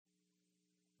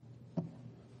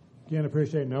Again,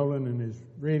 appreciate Nolan and his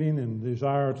reading and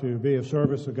desire to be of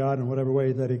service to God in whatever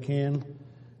way that he can.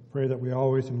 Pray that we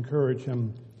always encourage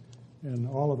him and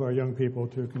all of our young people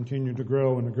to continue to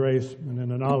grow in the grace and in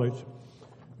the knowledge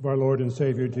of our Lord and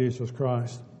Savior Jesus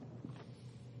Christ.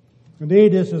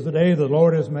 Indeed, this is the day the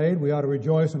Lord has made. We ought to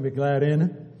rejoice and be glad in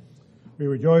it. We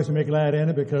rejoice and be glad in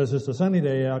it because it's a sunny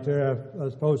day out there,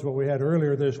 as opposed to what we had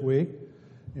earlier this week,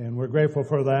 and we're grateful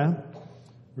for that.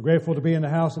 We're grateful to be in the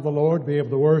house of the Lord, be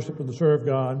able to worship and to serve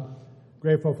God.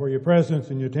 Grateful for your presence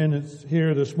and your attendance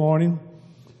here this morning.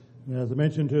 And as I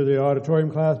mentioned to the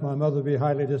auditorium class, my mother would be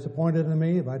highly disappointed in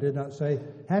me if I did not say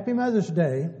Happy Mother's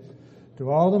Day to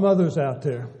all the mothers out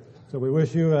there. So we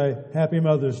wish you a Happy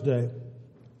Mother's Day.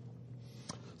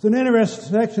 It's an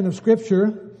interesting section of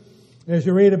Scripture as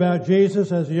you read about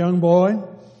Jesus as a young boy,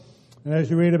 and as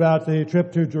you read about the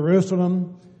trip to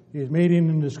Jerusalem. He's meeting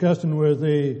and discussing with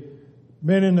the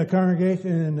men in the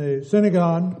congregation in the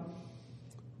synagogue,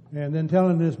 and then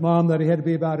telling his mom that he had to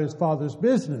be about his father's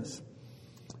business.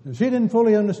 And she didn't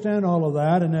fully understand all of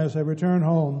that, and as they return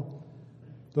home,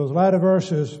 those latter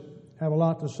verses have a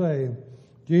lot to say.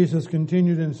 Jesus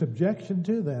continued in subjection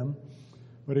to them,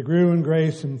 but he grew in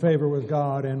grace and favor with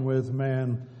God and with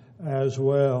man as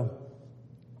well.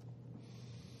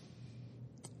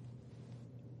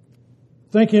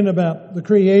 Thinking about the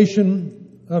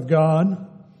creation of God,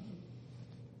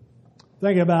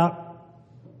 thinking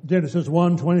about Genesis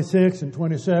 1:26 and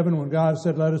 27, when God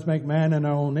said, "Let us make man in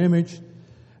our own image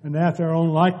and after our own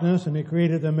likeness," and he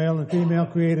created them male and female,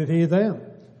 created he them.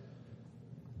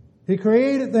 He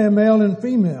created them male and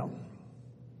female.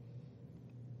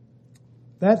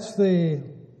 That's the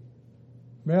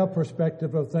male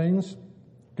perspective of things.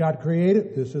 God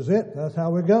created, this is it, that's how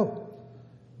we go.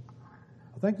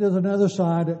 I think there's another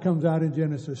side that comes out in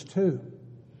Genesis 2.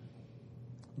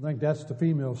 I think that's the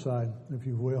female side, if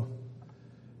you will.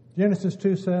 Genesis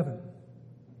 2:7.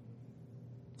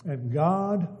 And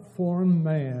God formed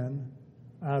man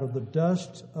out of the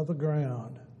dust of the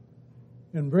ground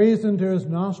and breathed into his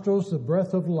nostrils the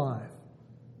breath of life,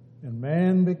 and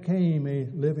man became a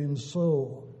living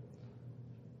soul.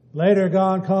 Later,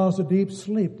 God caused a deep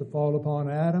sleep to fall upon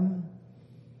Adam,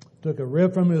 took a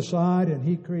rib from his side, and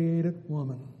he created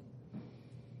woman.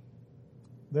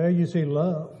 There you see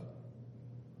love,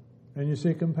 and you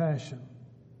see compassion.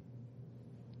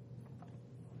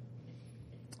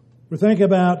 We think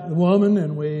about the woman,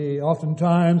 and we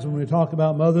oftentimes, when we talk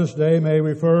about Mother's Day, may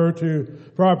refer to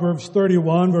Proverbs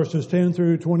 31, verses 10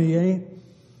 through 28.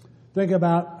 Think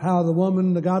about how the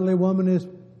woman, the godly woman, is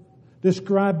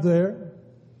described there,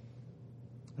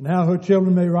 and how her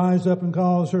children may rise up and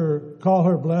call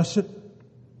her blessed.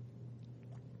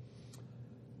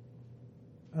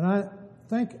 And I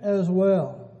think as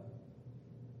well,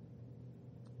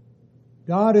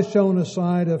 God has shown a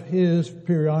side of His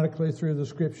periodically through the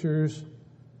Scriptures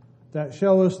that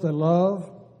show us the love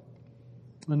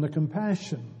and the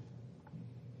compassion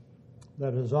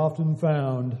that is often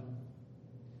found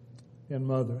in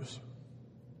mothers.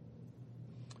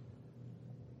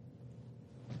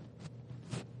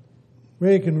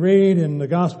 We can read in the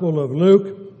Gospel of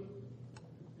Luke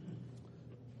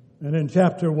and in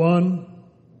chapter 1,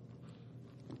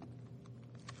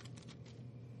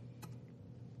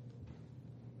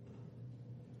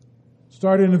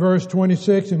 starting in verse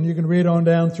 26, and you can read on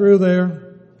down through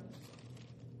there.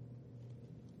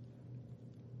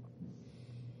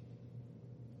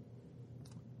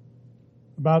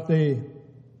 About the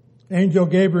angel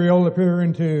Gabriel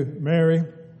appearing to Mary,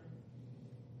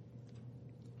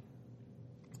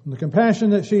 and the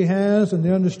compassion that she has and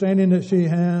the understanding that she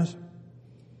has.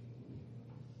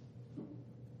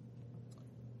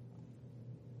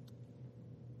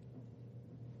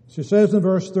 She says in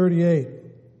verse 38,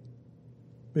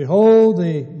 "Behold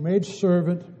the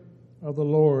maidservant of the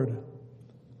Lord.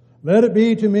 Let it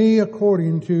be to me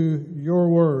according to your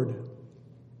word."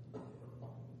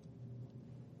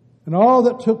 And all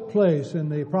that took place in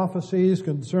the prophecies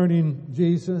concerning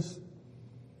Jesus,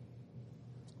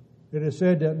 it is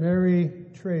said that Mary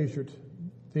treasured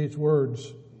these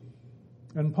words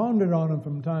and pondered on them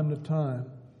from time to time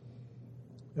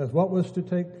as what was to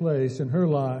take place in her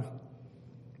life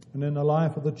and in the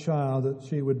life of the child that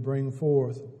she would bring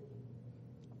forth.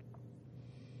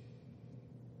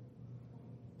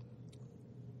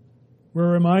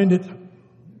 We're reminded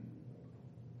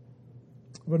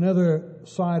of another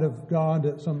side of God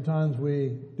that sometimes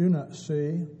we do not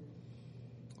see.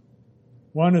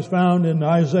 One is found in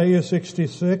Isaiah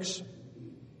 66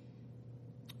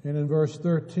 and in verse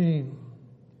 13.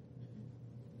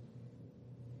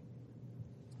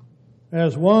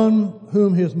 "As one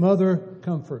whom his mother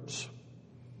comforts,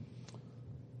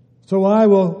 So I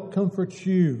will comfort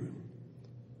you,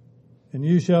 and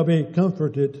you shall be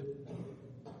comforted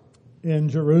in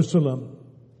Jerusalem,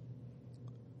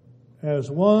 as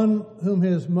one whom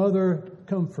his mother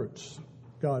comforts.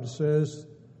 God says,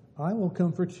 I will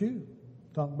comfort you.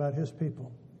 Talking about his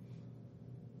people.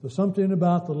 There's something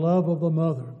about the love of the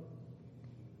mother,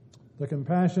 the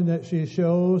compassion that she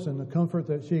shows and the comfort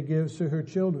that she gives to her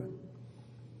children,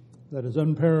 that is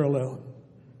unparalleled.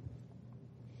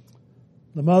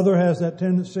 The mother has that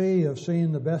tendency of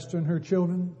seeing the best in her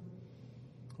children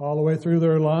all the way through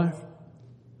their life.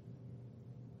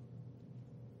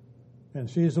 And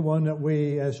she's the one that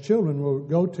we, as children, will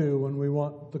go to when we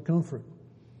want the comfort.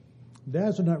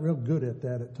 Dads are not real good at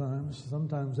that at times.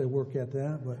 Sometimes they work at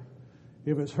that, but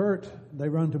if it's hurt, they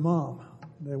run to mom.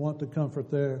 They want the comfort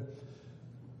there.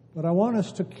 But I want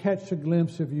us to catch a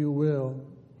glimpse, if you will,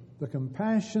 the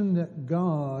compassion that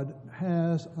God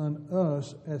has on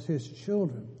us as his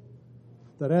children.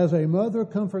 That as a mother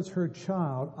comforts her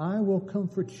child, I will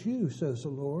comfort you, says the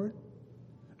Lord,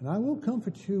 and I will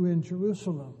comfort you in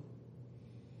Jerusalem.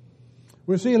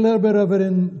 We see a little bit of it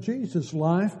in Jesus'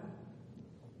 life.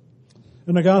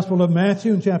 In the Gospel of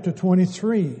Matthew in chapter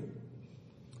 23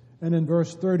 and in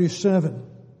verse 37,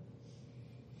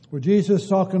 where Jesus is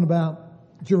talking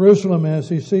about Jerusalem as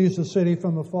he sees the city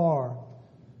from afar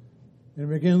and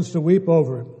begins to weep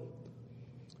over it.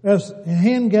 As a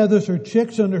hen gathers her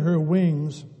chicks under her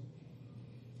wings,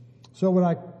 so would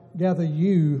I gather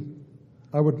you.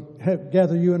 I would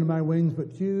gather you under my wings,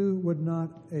 but you would not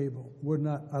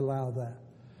allow that.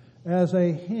 As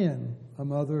a hen, a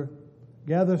mother,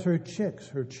 gathers her chicks,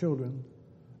 her children,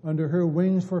 under her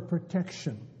wings for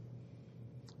protection.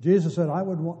 Jesus said, I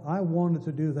wanted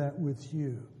to do that with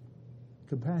you.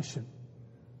 Compassion.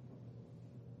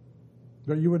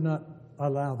 But you would not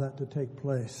allow that to take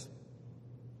place.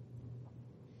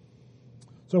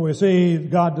 So we see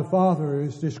God the Father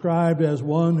is described as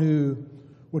one who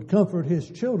would comfort his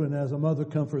children as a mother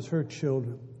comforts her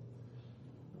children.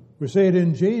 We see it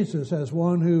in Jesus as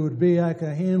one who would be like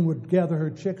a hen would gather her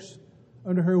chicks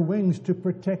under her wings to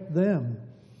protect them.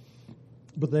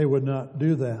 But they would not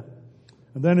do that.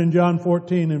 And then in John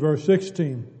 14 and verse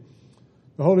 16,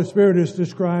 the Holy Spirit is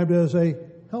described as a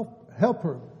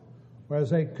helper or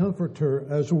as a comforter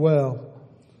as well.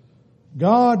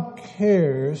 God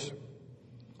cares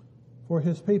for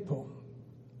his people.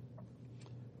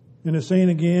 And it's seen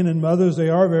again in mothers, they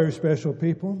are very special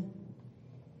people.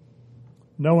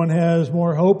 No one has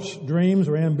more hopes, dreams,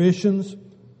 or ambitions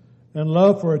and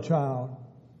love for a child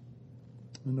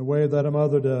in the way that a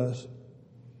mother does.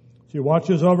 She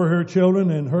watches over her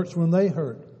children and hurts when they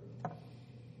hurt.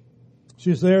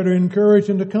 She's there to encourage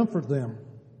and to comfort them.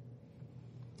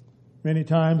 Many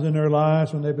times in their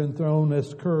lives when they've been thrown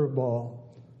this curveball.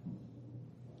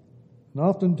 And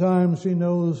oftentimes she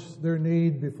knows their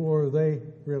need before they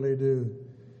really do.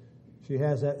 She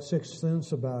has that sixth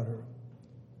sense about her.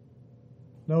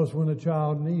 Knows when a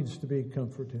child needs to be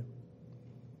comforted.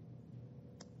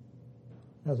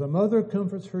 As a mother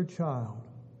comforts her child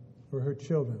or her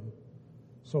children,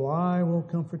 so I will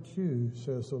comfort you,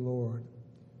 says the Lord.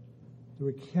 Do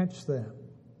we catch that?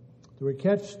 Do we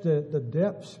catch the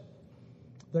depths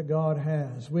that God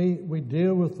has? We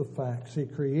deal with the facts. He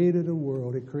created a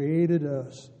world. He created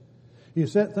us. He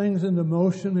set things into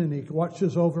motion and he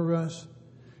watches over us.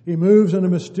 He moves in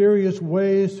mysterious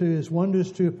ways to his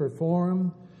wonders to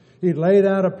perform. He laid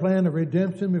out a plan of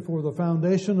redemption before the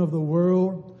foundation of the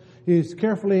world. He's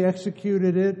carefully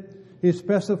executed it. He's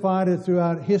specified it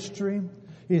throughout history.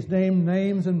 He's named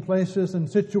names and places and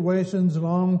situations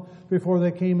long before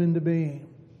they came into being.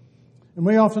 And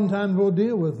we oftentimes will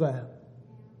deal with that.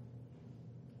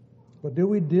 But do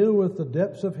we deal with the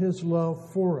depths of his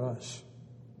love for us?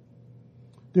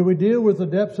 Do we deal with the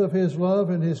depths of his love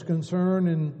and his concern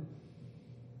and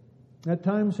at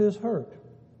times his hurt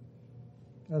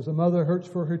as a mother hurts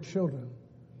for her children?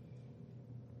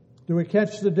 Do we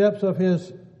catch the depths of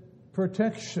his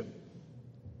protection?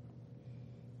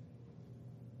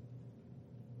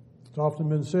 It's often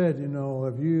been said,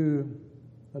 if you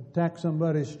attack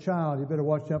somebody's child, you better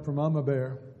watch out for Mama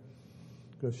Bear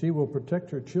because she will protect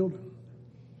her children.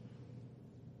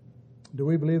 Do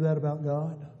we believe that about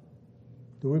God?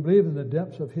 Do we believe in the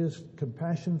depths of his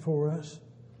compassion for us?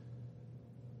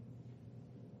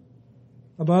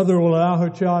 A mother will allow her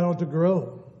child to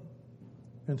grow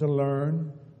and to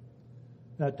learn,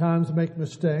 at times make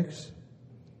mistakes,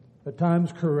 at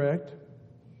times correct,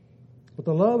 but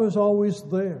the love is always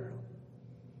there.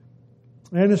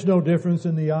 And it's no difference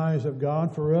in the eyes of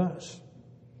God for us.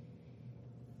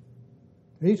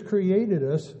 He's created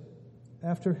us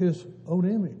after his own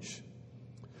image.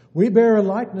 We bear a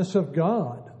likeness of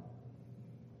God.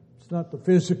 It's not the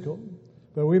physical,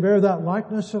 but we bear that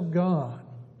likeness of God.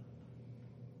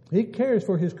 He cares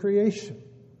for His creation.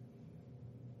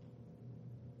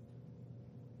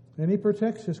 And He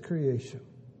protects His creation.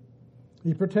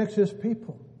 He protects His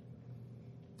people.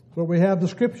 But we have the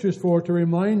Scriptures for to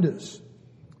remind us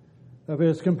of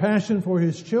His compassion for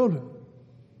His children.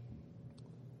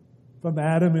 From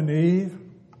Adam and Eve,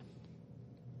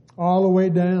 all the way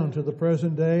down to the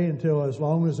present day until as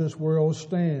long as this world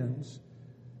stands.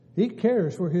 He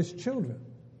cares for His children.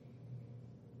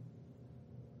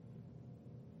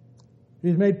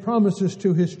 He's made promises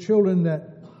to His children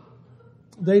that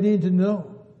they need to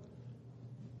know.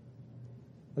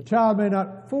 A child may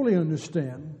not fully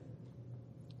understand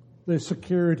the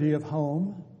security of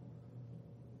home,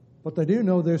 but they do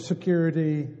know there's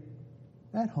security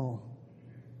at home.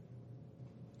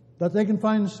 That they can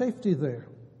find safety there.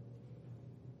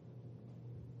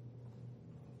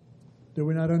 Do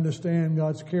we not understand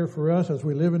God's care for us as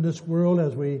we live in this world,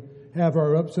 as we have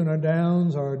our ups and our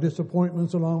downs, our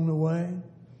disappointments along the way?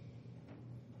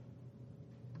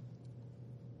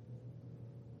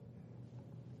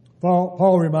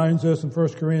 Paul reminds us in 1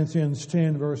 Corinthians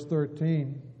 10, verse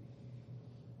 13,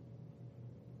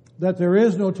 that there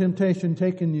is no temptation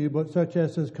taken you but such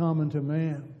as is common to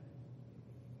man.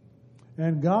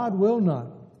 And God will not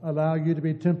allow you to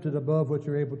be tempted above what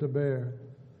you're able to bear,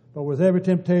 but with every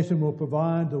temptation will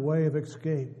provide the way of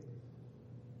escape.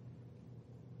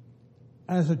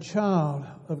 As a child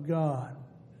of God,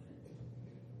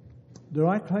 do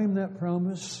I claim that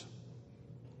promise?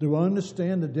 Do I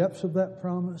understand the depths of that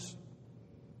promise?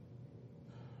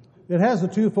 It has a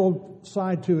twofold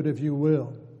side to it, if you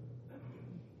will.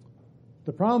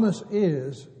 The promise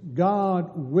is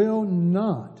God will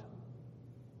not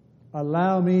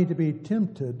allow me to be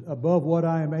tempted above what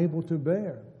I am able to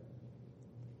bear.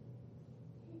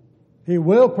 He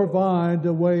will provide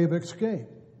the way of escape.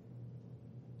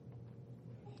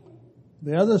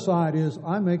 The other side is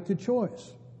I make the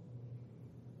choice.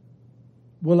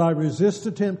 Will I resist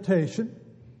the temptation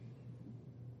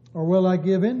or will I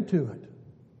give in to it?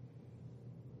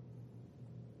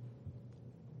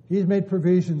 He's made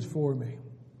provisions for me.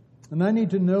 And I need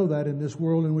to know that in this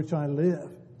world in which I live.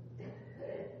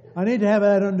 I need to have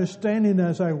that understanding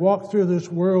as I walk through this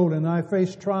world and I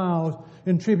face trials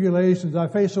and tribulations. I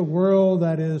face a world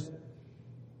that is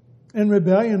in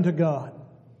rebellion to God,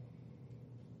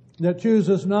 that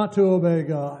chooses not to obey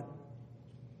God,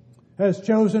 has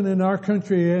chosen in our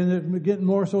country, and it's getting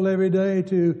more so every day,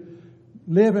 to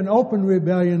live in open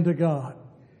rebellion to God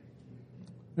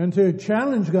and to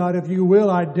challenge God, if you will.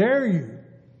 I dare you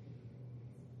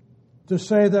to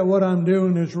say that what I'm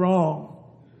doing is wrong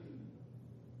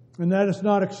and that it's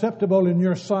not acceptable in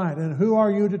your sight. And who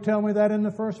are you to tell me that in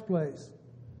the first place?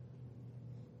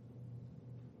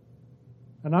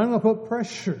 And I'm going to put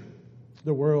pressure,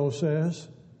 the world says,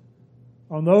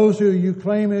 on those who you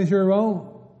claim as your own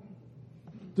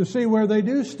to see where they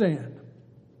do stand.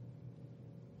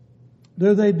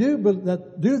 Do they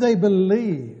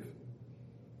believe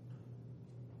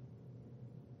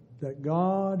that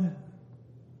God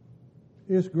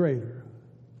is greater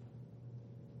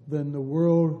than the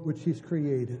world which He's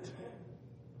created,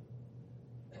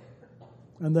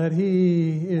 and that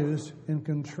He is in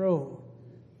control?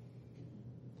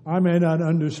 I may not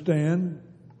understand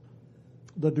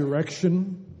the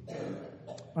direction.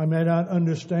 I may not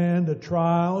understand the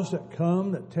trials that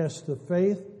come that test the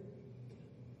faith.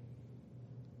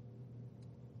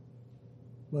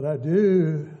 But I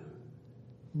do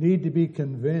need to be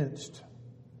convinced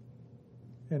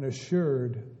and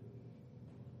assured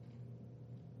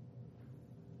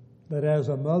that as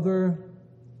a mother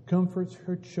comforts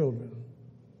her children,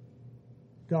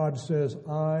 God says,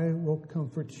 I will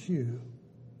comfort you.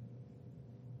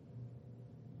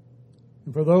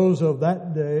 And for those of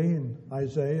that day in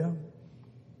Isaiah,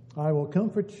 I will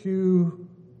comfort you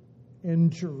in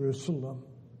Jerusalem.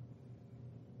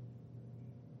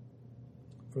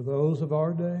 For those of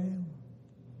our day,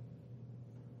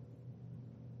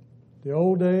 the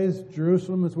old days,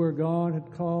 Jerusalem is where God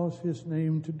had caused His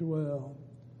name to dwell.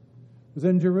 It was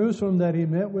in Jerusalem that He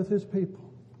met with His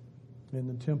people in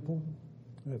the temple,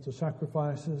 at the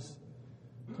sacrifices.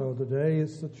 So today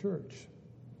it's the church.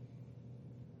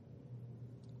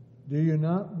 Do you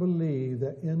not believe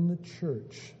that in the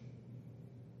church,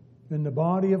 in the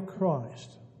body of Christ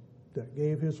that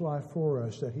gave His life for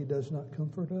us, that He does not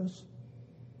comfort us?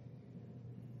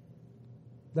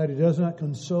 That He does not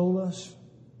console us?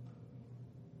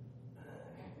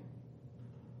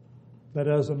 That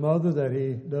as a mother, that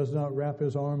He does not wrap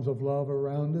His arms of love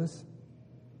around us?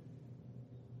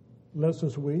 lets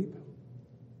us weep,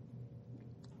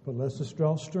 but lets us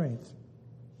draw strength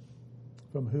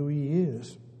from who He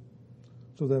is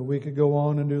so that we could go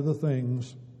on and do the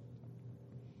things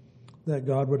that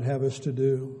God would have us to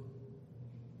do.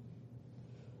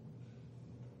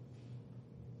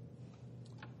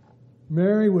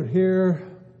 Mary would hear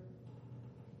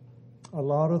a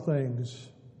lot of things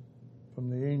from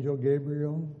the angel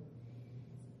Gabriel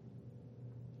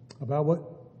about what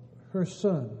her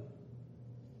son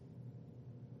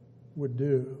would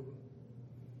do,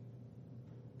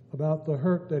 about the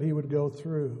hurt that he would go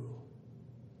through.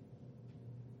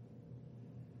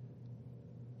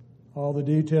 All the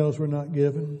details were not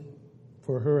given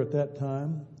for her at that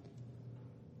time.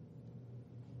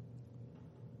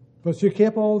 But she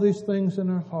kept all these things in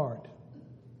her heart.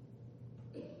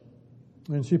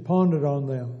 And she pondered on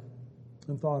them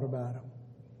and thought about them.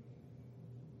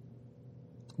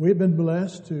 We've been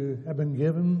blessed to have been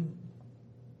given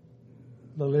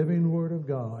the living Word of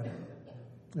God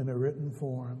in a written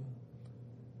form.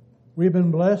 We've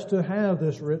been blessed to have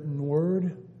this written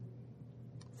Word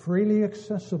freely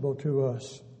accessible to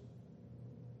us.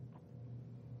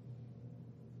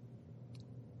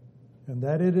 And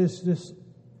that it is just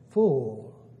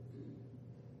full,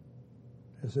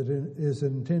 as it is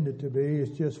intended to be,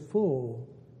 it's just full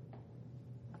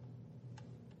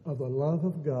of the love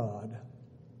of God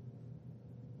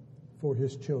for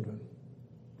His children.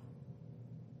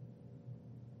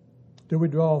 Do we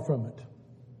draw from it?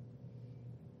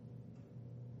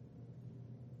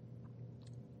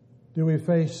 Do we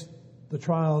face the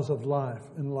trials of life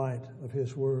in light of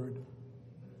His Word?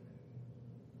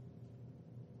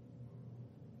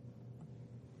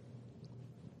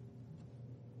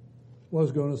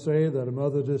 Was going to say that a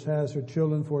mother just has her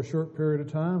children for a short period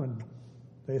of time and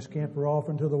they scamper off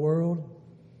into the world.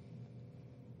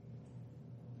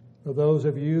 For those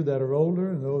of you that are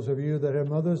older and those of you that have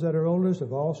mothers that are older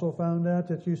have also found out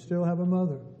that you still have a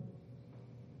mother.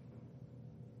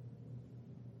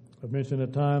 I've mentioned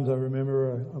at times, I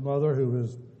remember a mother who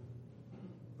was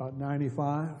about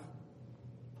 95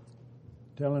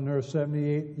 telling her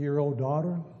 78-year-old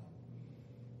daughter,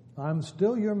 "I'm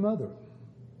still your mother,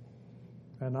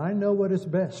 and I know what is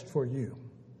best for you."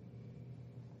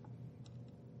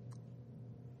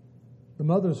 The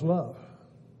mother's love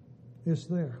is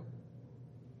there.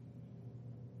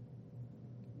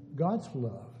 God's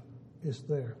love is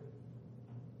there.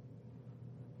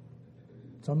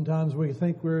 Sometimes we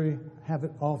think we have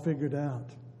it all figured out.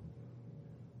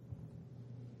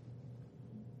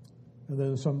 And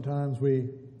then sometimes we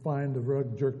find the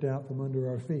rug jerked out from under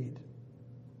our feet.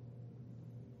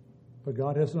 But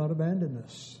God has not abandoned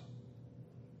us.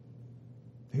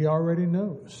 He already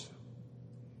knows.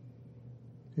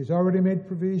 He's already made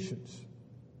provisions.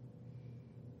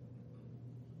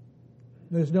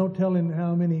 There's no telling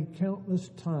how many countless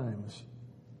times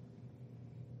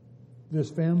this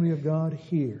family of God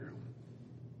here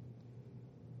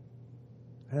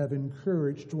have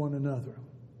encouraged one another.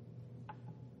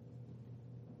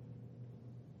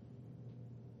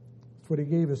 That's what He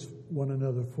gave us one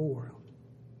another for.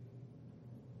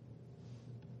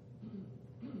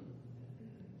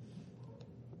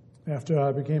 After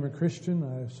I became a Christian,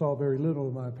 I saw very little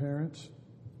of my parents.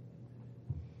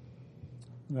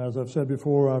 And as I've said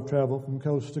before, I've traveled from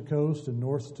coast to coast and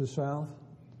north to south.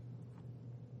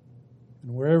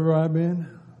 And wherever I've been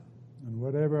and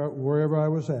wherever I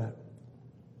was at,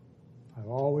 I've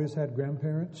always had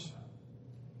grandparents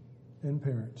and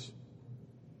parents,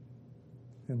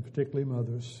 and particularly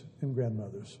mothers and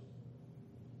grandmothers.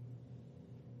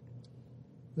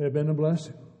 They've been a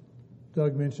blessing.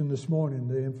 Doug mentioned this morning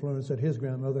the influence that his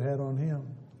grandmother had on him.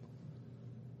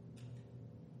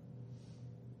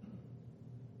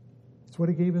 It's what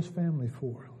He gave us family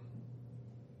for.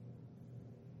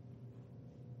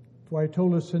 That's why He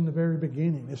told us in the very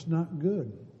beginning, it's not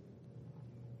good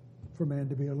for man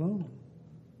to be alone.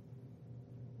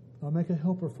 I'll make a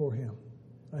helper for him,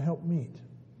 a helpmeet.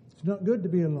 It's not good to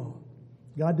be alone.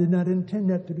 God did not intend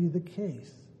that to be the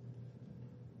case.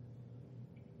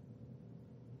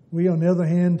 We, on the other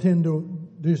hand, tend to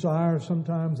desire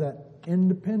sometimes that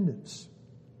independence.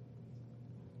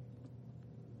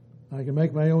 I can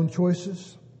make my own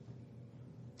choices,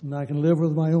 and I can live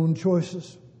with my own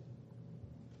choices.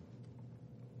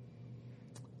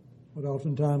 But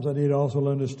oftentimes I need also to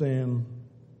understand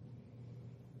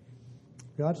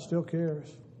God still cares.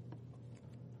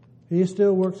 He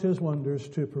still works His wonders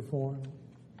to perform.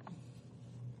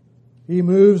 He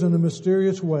moves in a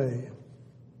mysterious way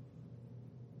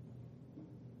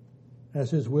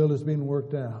as His will is being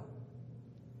worked out.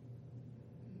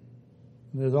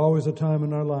 And there's always a time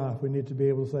in our life we need to be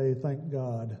able to say, thank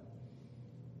God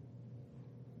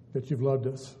that you've loved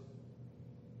us.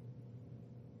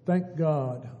 Thank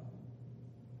God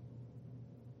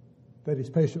that He's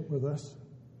patient with us.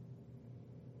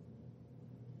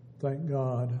 Thank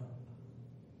God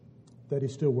that He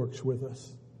still works with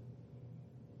us.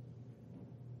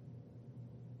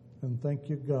 And thank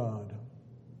you, God,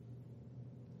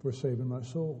 for saving my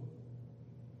soul.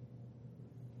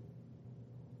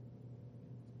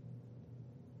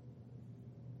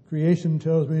 Creation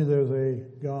tells me there's a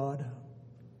God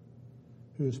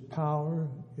whose power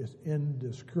is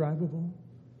indescribable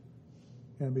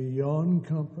and beyond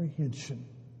comprehension.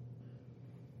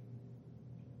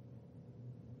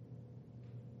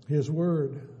 His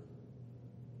Word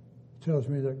tells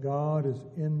me that God is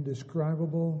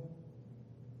indescribable,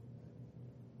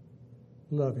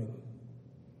 loving,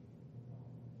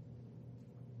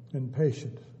 and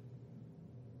patient,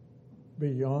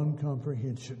 beyond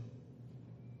comprehension.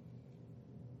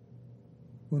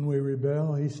 When we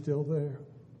rebel, He's still there.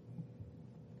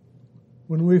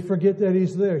 When we forget that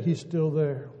He's there, He's still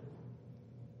there.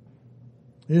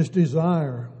 His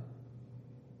desire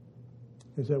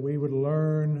is that we would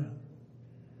learn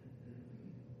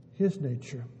His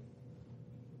nature.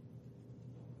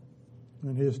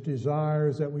 And His desire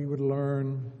is that we would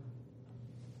learn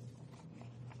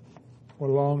or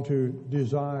long to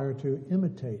desire to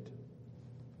imitate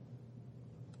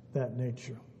that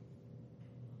nature.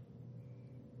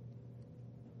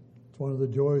 It's one of the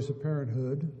joys of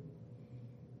parenthood,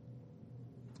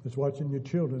 is watching your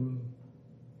children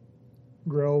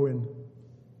grow and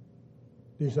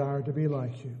desire to be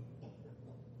like you.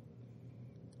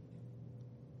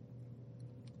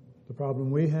 The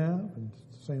problem we have, and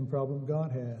it's the same problem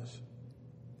God has.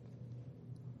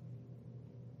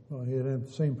 Well, He didn't have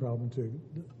the same problem too,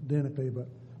 identically, but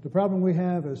the problem we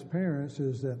have as parents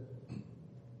is that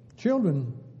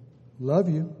children love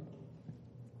you.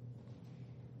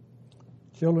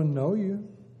 Children know you.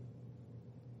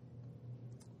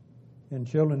 And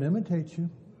children imitate you.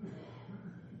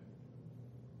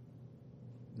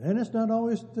 And it's not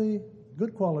always the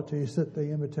good qualities that they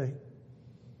imitate.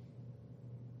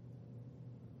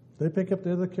 They pick up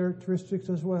the other characteristics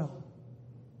as well.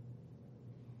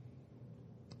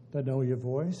 They know your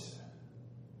voice.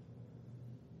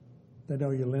 They know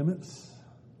your limits.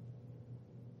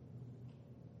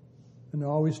 And they're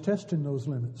always testing those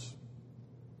limits.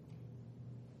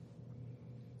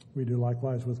 We do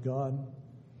likewise with God.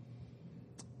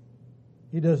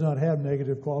 He does not have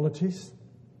negative qualities,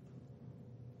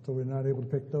 so we're not able to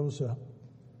pick those up.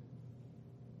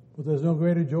 But there's no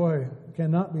greater joy,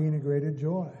 cannot be any greater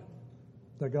joy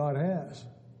that God has.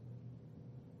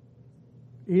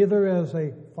 Either as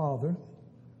a father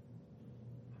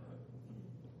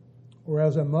or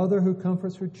as a mother who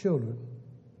comforts her children,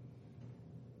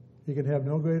 He can have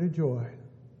no greater joy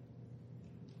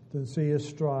than see us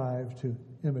strive to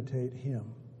imitate Him.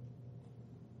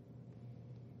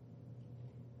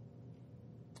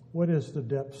 What is the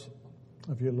depths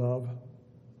of your love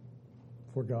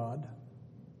for God?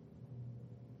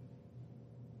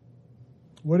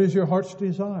 What is your heart's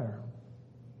desire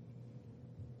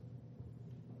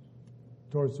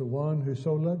towards the one who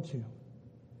so loved you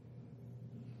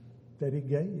that He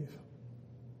gave?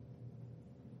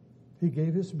 He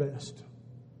gave His best.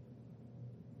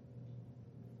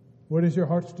 What is your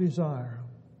heart's desire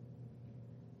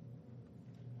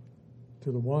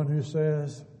to the one who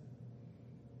says,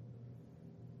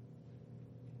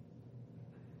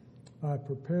 I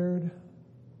prepared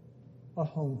a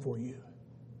home for you,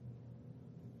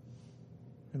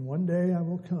 and one day I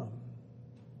will come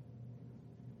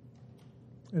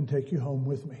and take you home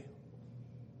with me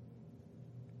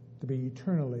to be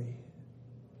eternally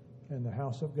in the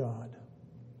house of God?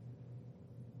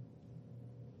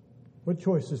 What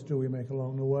choices do we make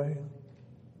along the way?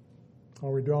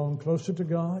 Are we drawing closer to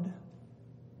God?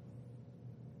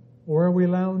 Or are we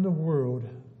allowing the world,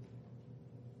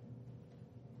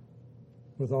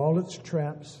 with all its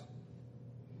traps,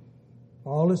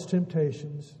 all its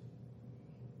temptations,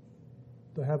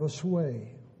 to have a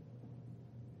sway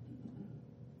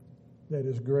that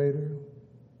is greater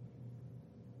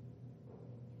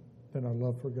than our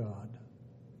love for God?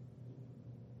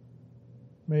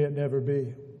 May it never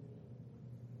be.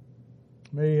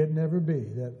 May it never be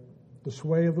that the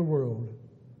sway of the world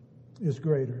is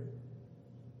greater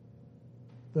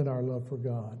than our love for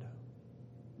God.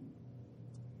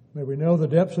 May we know the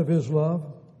depths of His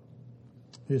love,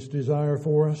 His desire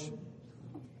for us.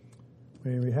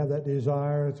 May we have that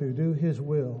desire to do His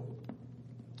will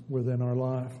within our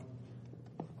life.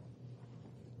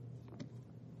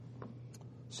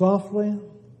 Softly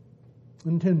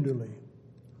and tenderly,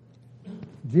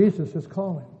 Jesus is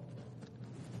calling.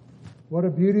 What a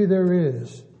beauty there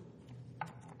is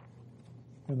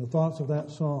in the thoughts of that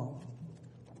song.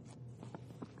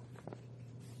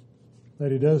 That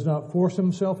He does not force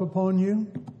Himself upon you.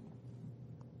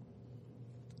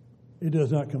 He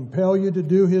does not compel you to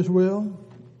do His will.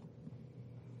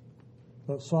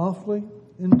 But softly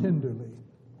and tenderly,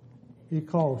 He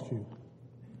calls you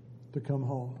to come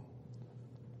home.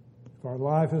 If our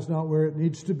life is not where it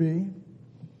needs to be,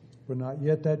 we're not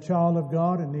yet that child of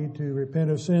God and need to repent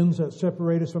of sins that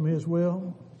separate us from His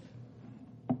will,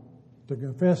 to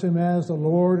confess Him as the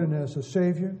Lord and as the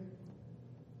Savior,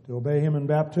 to obey Him in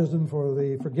baptism for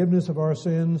the forgiveness of our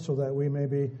sins so that we may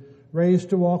be raised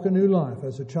to walk a new life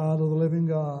as a child of the living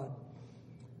God,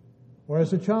 or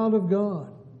as a child of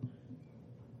God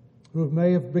who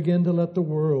may have begun to let the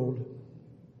world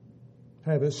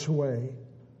have its sway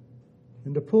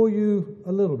and to pull you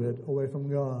a little bit away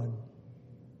from God.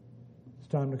 It's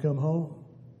time to come home.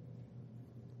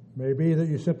 It may be that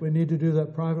you simply need to do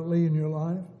that privately in your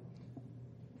life.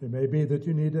 It may be that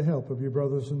you need the help of your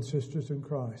brothers and sisters in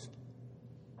Christ.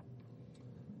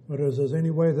 But if there's any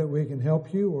way that we can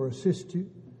help you or assist you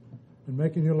in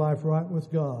making your life right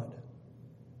with God,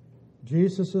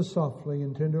 Jesus is softly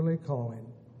and tenderly calling.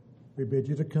 We bid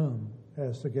you to come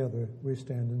as together we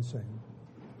stand and sing.